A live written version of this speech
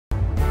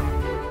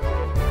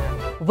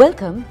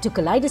Welcome to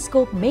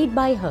Kaleidoscope Made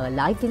by Her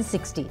Life in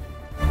 60.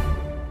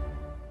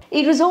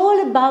 It was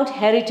all about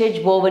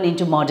heritage woven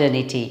into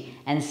modernity,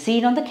 and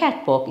seen on the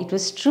catwalk, it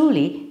was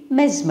truly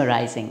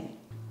mesmerizing.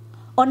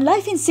 On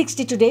Life in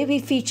 60 today, we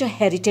feature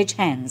Heritage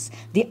Hands,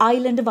 the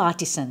Island of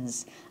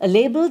Artisans, a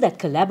label that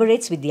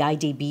collaborates with the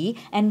IDB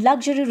and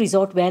luxury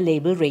resort wear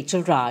label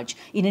Rachel Raj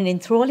in an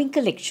enthralling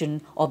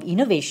collection of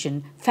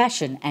innovation,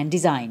 fashion and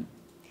design.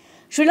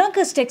 Sri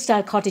Lanka's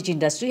textile cottage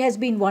industry has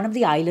been one of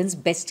the island's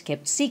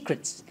best-kept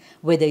secrets,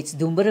 whether it's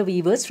Dumbara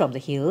weavers from the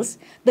hills,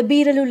 the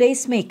Beeralu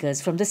lace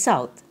makers from the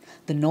south,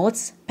 the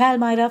North's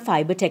Palmyra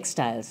fibre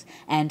textiles,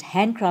 and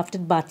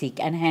handcrafted batik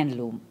and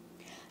handloom.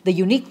 The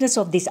uniqueness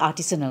of this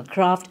artisanal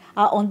craft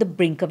are on the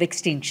brink of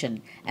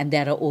extinction, and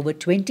there are over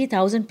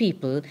 20,000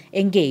 people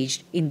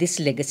engaged in this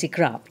legacy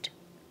craft.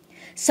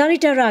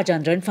 Sarita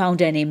Rajandran,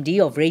 founder and MD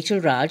of Rachel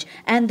Raj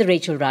and the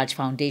Rachel Raj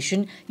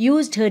Foundation,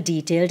 used her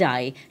detailed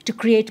eye to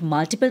create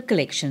multiple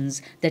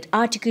collections that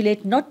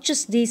articulate not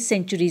just these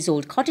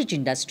centuries-old cottage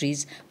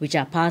industries which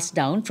are passed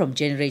down from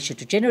generation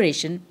to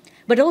generation,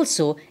 but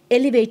also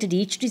elevated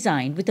each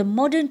design with a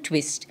modern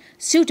twist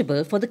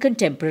suitable for the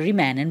contemporary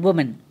man and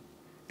woman.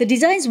 The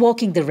designs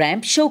walking the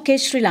ramp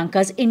showcase Sri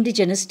Lanka's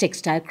indigenous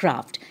textile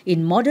craft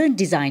in modern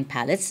design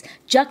palettes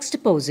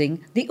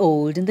juxtaposing the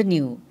old and the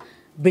new,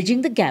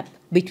 bridging the gap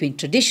between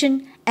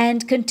tradition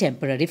and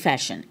contemporary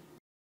fashion.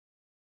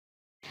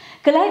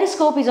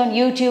 Kaleidoscope is on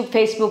YouTube,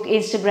 Facebook,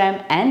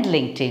 Instagram and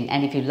LinkedIn,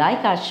 and if you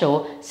like our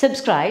show,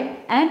 subscribe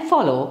and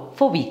follow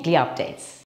for weekly updates.